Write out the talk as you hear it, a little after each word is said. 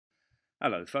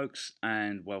Hello folks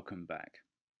and welcome back.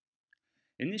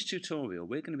 In this tutorial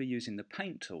we're going to be using the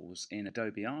paint tools in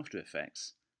Adobe After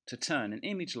Effects to turn an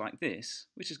image like this,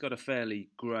 which has got a fairly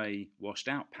grey washed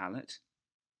out palette,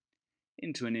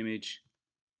 into an image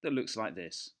that looks like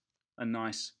this, a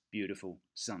nice beautiful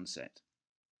sunset.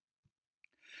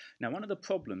 Now one of the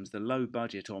problems the low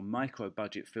budget or micro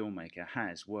budget filmmaker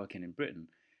has working in Britain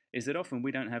is that often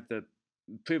we don't have the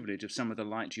privilege of some of the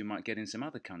light you might get in some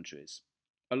other countries.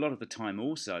 A lot of the time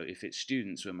also, if it's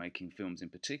students who are making films in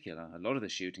particular, a lot of the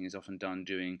shooting is often done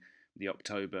during the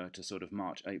October to sort of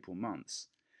March, April months.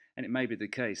 And it may be the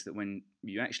case that when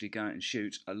you actually go out and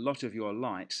shoot, a lot of your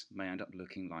light may end up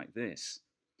looking like this.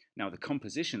 Now the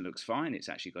composition looks fine, it's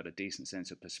actually got a decent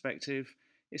sense of perspective,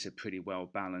 it's a pretty well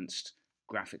balanced,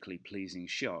 graphically pleasing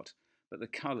shot, but the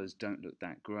colours don't look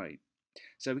that great.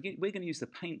 So we're going to use the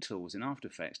paint tools in After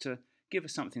Effects to give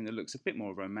us something that looks a bit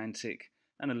more romantic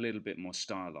and a little bit more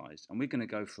stylized, and we're going to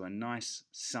go for a nice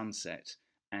sunset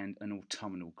and an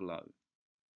autumnal glow.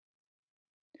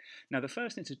 Now the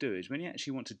first thing to do is when you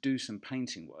actually want to do some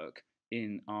painting work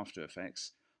in After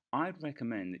Effects, I'd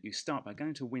recommend that you start by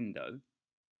going to Window,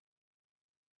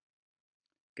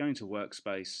 going to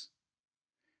Workspace,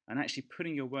 and actually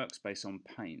putting your workspace on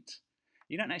Paint.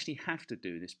 You don't actually have to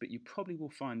do this, but you probably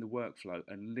will find the workflow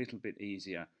a little bit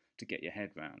easier to get your head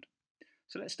round.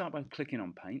 So let's start by clicking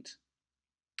on Paint.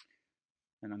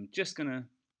 And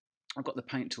I've got the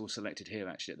paint tool selected here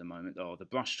actually at the moment, or the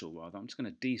brush tool rather. I'm just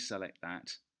going to deselect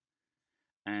that,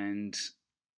 and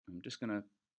I'm just going to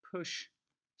push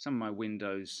some of my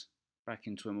windows back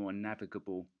into a more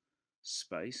navigable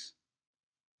space.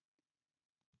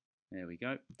 There we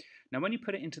go. Now when you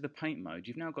put it into the paint mode,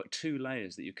 you've now got two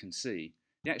layers that you can see.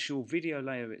 The actual video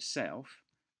layer itself,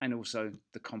 and also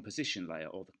the composition layer,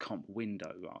 or the comp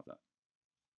window rather.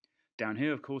 Down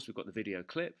here of course we've got the video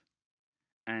clip,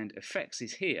 and effects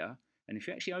is here, and if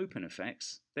you actually open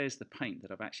effects, there's the paint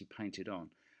that I've actually painted on.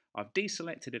 I've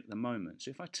deselected it at the moment, so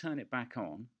if I turn it back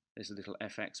on, there's a little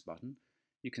FX button,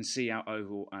 you can see our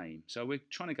overall aim. So we're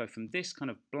trying to go from this kind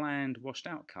of bland washed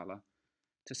out colour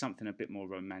to something a bit more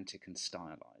romantic and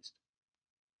stylized.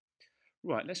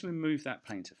 Right, let's remove that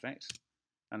paint effect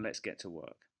and let's get to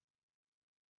work.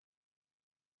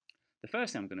 The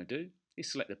first thing I'm going to do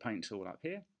is select the paint tool up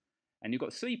here, and you've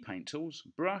got three paint tools: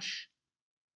 brush,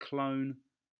 clone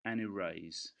and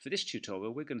erase. For this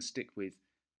tutorial we're going to stick with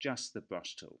just the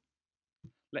brush tool.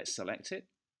 Let's select it,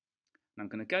 and I'm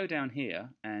going to go down here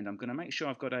and I'm going to make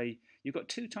sure you've got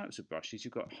two types of brushes.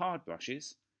 You've got hard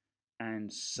brushes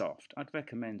and soft. I'd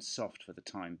recommend soft for the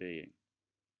time being.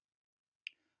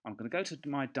 I'm going to go to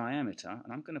my diameter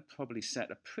and I'm going to probably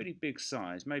set a pretty big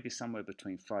size, maybe somewhere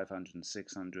between 500 and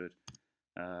 600.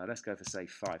 Let's go for say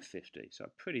 550, so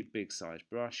a pretty big size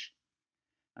brush.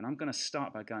 And I'm going to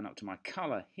start by going up to my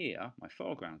colour here, my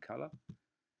foreground colour,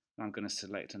 and I'm going to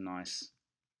select a nice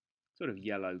sort of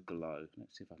yellow glow.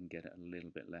 Let's see if I can get it a little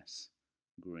bit less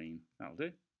green. That'll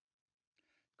do.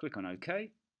 Click on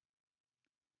OK.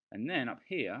 And then up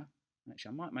here,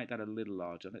 actually I might make that a little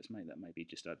larger. Let's make that maybe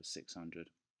just over 600.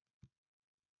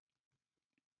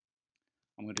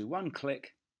 I'm going to do one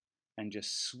click and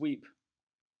just sweep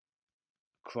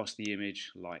across the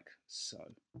image like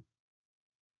so.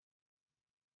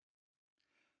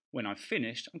 When I've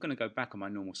finished, I'm going to go back on my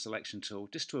normal selection tool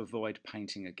just to avoid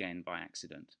painting again by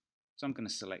accident. So I'm going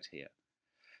to select here.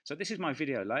 So this is my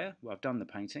video layer where I've done the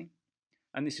painting,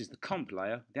 and this is the comp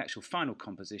layer, the actual final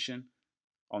composition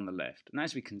on the left. And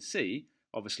as we can see,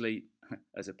 obviously,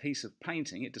 as a piece of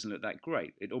painting, it doesn't look that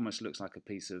great. It almost looks like a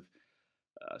piece of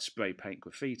spray paint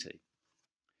graffiti.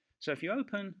 So if you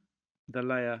open the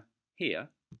layer here,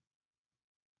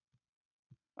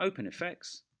 open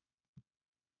effects,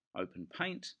 open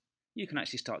paint, you can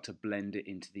actually start to blend it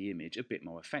into the image a bit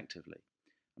more effectively.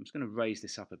 I'm just going to raise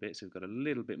this up a bit so we've got a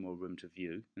little bit more room to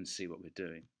view and see what we're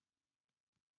doing.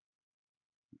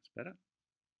 That's better.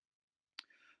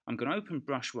 I'm going to open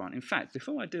brush one. In fact,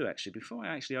 before I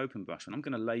actually open brush one, I'm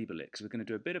going to label it because we're going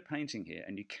to do a bit of painting here,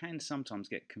 and you can sometimes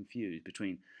get confused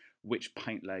between which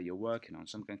paint layer you're working on.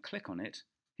 So I'm going to click on it,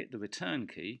 hit the return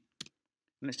key,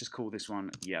 and let's just call this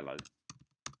one yellow,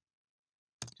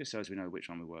 just so as we know which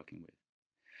one we're working with.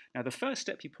 Now the first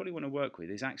step you probably want to work with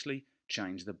is actually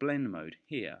change the blend mode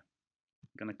here.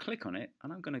 I'm going to click on it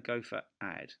and I'm going to go for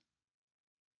add.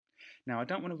 Now I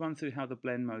don't want to run through how the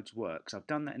blend modes work, because I've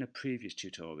done that in a previous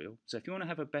tutorial. So if you want to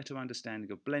have a better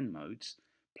understanding of blend modes,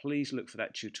 please look for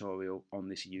that tutorial on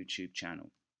this YouTube channel.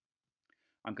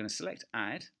 I'm going to select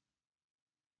add,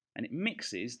 and it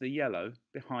mixes the yellow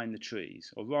behind the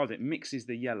trees, or rather it mixes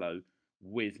the yellow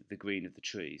with the green of the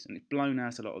trees, and it's blown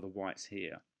out a lot of the whites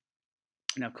here.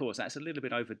 Now, of course, that's a little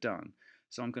bit overdone.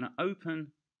 So I'm going to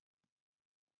open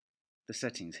the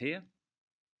settings here,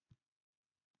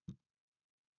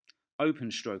 open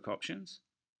stroke options.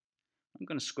 I'm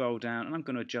going to scroll down and I'm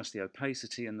going to adjust the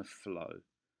opacity and the flow.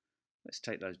 Let's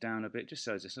take those down a bit, just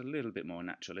so it's a little bit more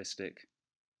naturalistic.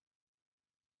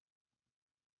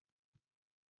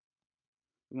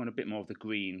 We want a bit more of the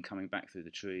green coming back through the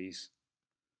trees.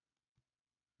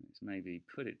 Let's maybe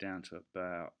put it down to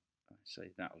about,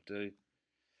 say that'll do.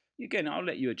 Again, I'll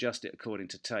let you adjust it according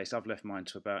to taste. I've left mine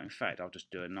to about, in fact, I'll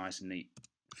just do a nice neat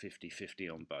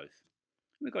 50-50 on both.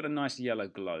 We've got a nice yellow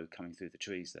glow coming through the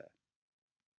trees there.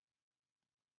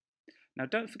 Now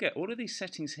don't forget, all of these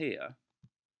settings here,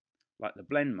 like the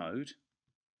blend mode,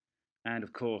 and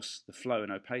of course the flow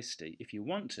and opacity, if you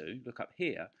want to, look up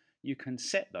here, you can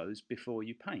set those before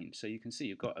you paint. So you can see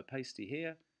you've got opacity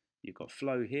here, you've got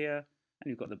flow here, and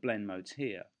you've got the blend modes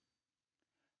here.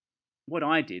 What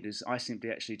I did is I simply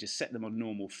actually just set them on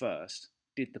normal first,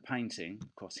 did the painting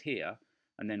across here,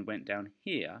 and then went down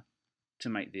here to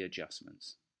make the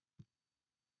adjustments.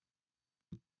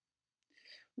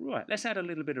 Right, let's add a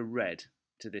little bit of red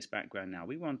to this background now.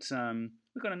 We've got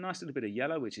a nice little bit of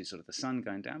yellow, which is sort of the sun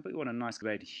going down, but we want a nice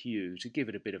red hue to give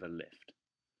it a bit of a lift.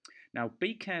 Now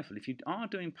be careful, if you are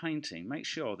doing painting, make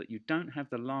sure that you don't have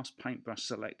the last paintbrush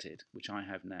selected, which I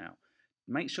have now.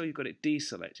 Make sure you've got it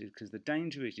deselected, because the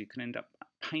danger is you can end up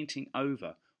painting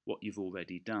over what you've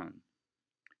already done.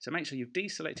 So make sure you've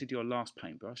deselected your last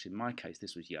paintbrush. In my case,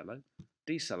 this was yellow.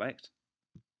 Deselect,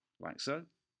 like so.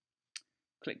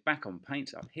 Click back on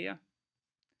paint up here.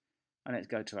 And let's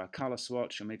go to our colour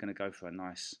swatch, and we're going to go for a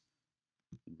nice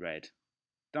red,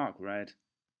 dark red.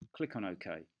 Click on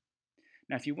OK.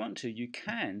 Now if you want to, you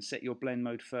can set your blend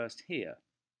mode first here.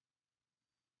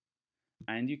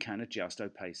 And you can adjust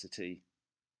opacity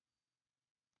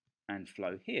and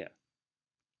flow here.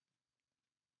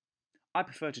 I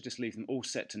prefer to just leave them all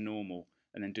set to normal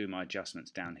and then do my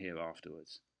adjustments down here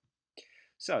afterwards.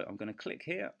 So I'm going to click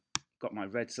here, got my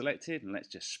red selected, and let's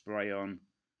just spray on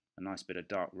a nice bit of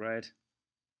dark red.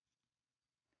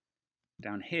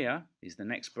 Down here is the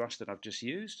next brush that I've just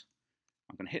used.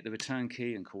 I'm going to hit the return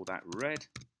key and call that red.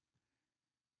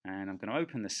 And I'm going to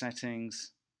open the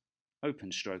settings,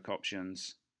 open stroke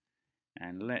options,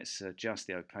 and let's adjust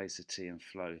the opacity and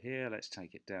flow here. Let's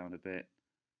take it down a bit.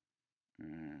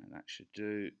 That should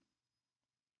do.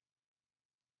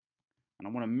 And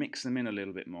I want to mix them in a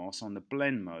little bit more. So on the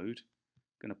blend mode,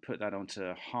 I'm going to put that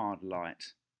onto hard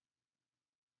light.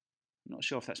 I'm not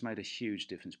sure if that's made a huge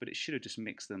difference, but it should have just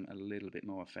mixed them a little bit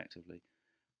more effectively.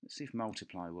 Let's see if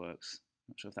multiply works.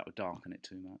 Not sure if that would darken it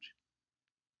too much.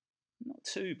 Not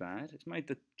too bad. It's made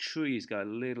the trees go a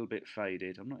little bit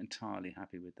faded. I'm not entirely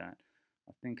happy with that.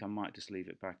 I think I might just leave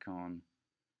it back on.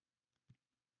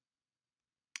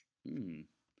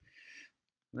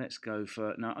 Let's go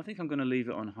for, no, I think I'm going to leave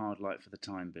it on hard light for the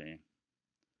time being.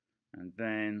 And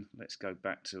then let's go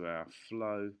back to our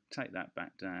flow, take that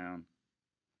back down.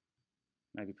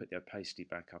 Maybe put the opacity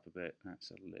back up a bit.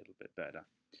 That's a little bit better.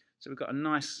 So we've got a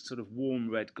nice sort of warm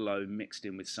red glow mixed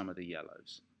in with some of the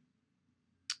yellows.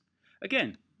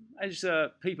 Again, as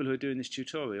people who are doing this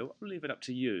tutorial, I'll leave it up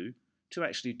to you to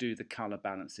actually do the colour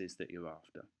balances that you're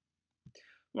after.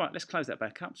 Right, let's close that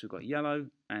back up. So we've got yellow,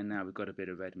 and now we've got a bit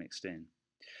of red mixed in.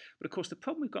 But of course the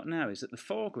problem we've got now is that the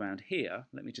foreground here,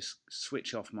 let me just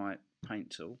switch off my paint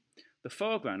tool, the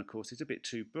foreground of course is a bit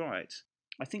too bright.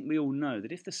 I think we all know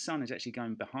that if the sun is actually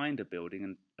going behind a building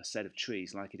and a set of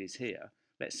trees like it is here,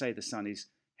 let's say the sun is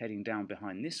heading down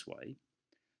behind this way,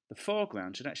 the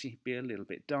foreground should actually be a little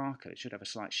bit darker. It should have a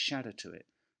slight shadow to it.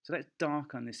 So let's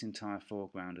darken this entire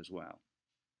foreground as well.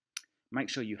 Make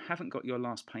sure you haven't got your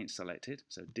last paint selected,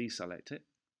 so deselect it.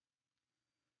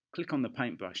 Click on the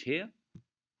paintbrush here,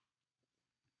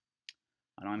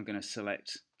 and I'm going to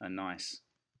select a nice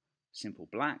simple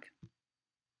black.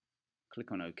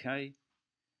 Click on OK.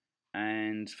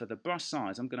 And for the brush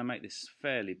size, I'm going to make this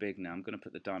fairly big now. I'm going to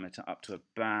put the diameter up to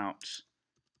about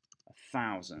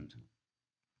 1000.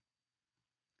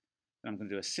 I'm going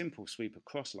to do a simple sweep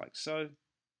across like so.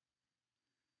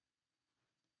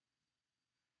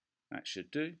 That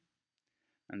should do.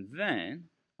 And then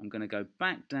I'm going to go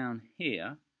back down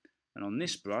here, and on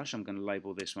this brush I'm going to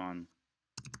label this one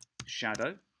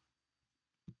shadow.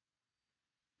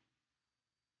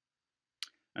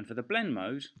 And for the blend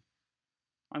mode,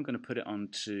 I'm going to put it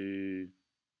onto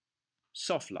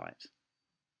soft light.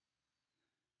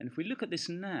 And if we look at this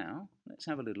now, let's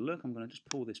have a little look. I'm going to just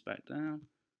pull this back down.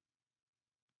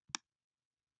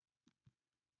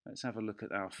 Let's have a look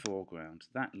at our foreground.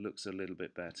 That looks a little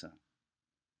bit better.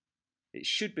 It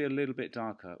should be a little bit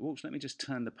darker. Oops, let me just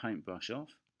turn the paintbrush off.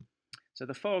 So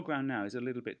the foreground now is a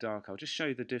little bit dark. I'll just show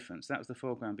you the difference. That was the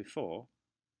foreground before.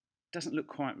 Doesn't look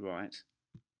quite right.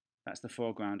 That's the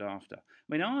foreground after. I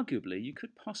mean, arguably, you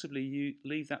could possibly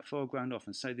leave that foreground off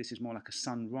and say this is more like a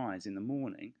sunrise in the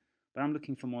morning, but I'm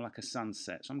looking for more like a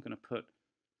sunset. So I'm going to put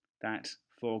that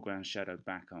foreground shadow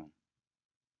back on.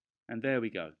 And there we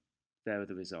go. There are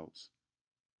the results.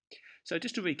 So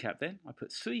just to recap then, I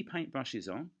put 3 paint brushes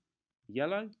on.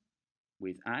 Yellow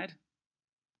with add,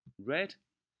 red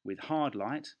with hard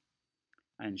light,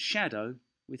 and shadow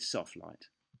with soft light.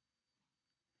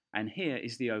 And here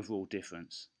is the overall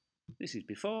difference. This is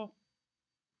before,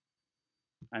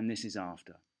 and this is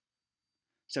after.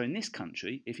 So in this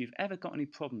country, if you've ever got any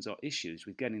problems or issues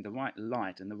with getting the right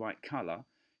light and the right colour,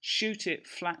 shoot it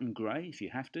flat and grey if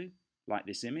you have to, like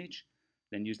this image,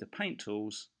 then use the paint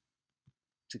tools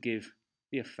to give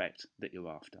the effect that you're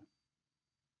after.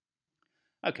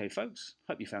 Okay folks,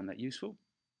 hope you found that useful.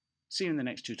 See you in the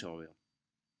next tutorial.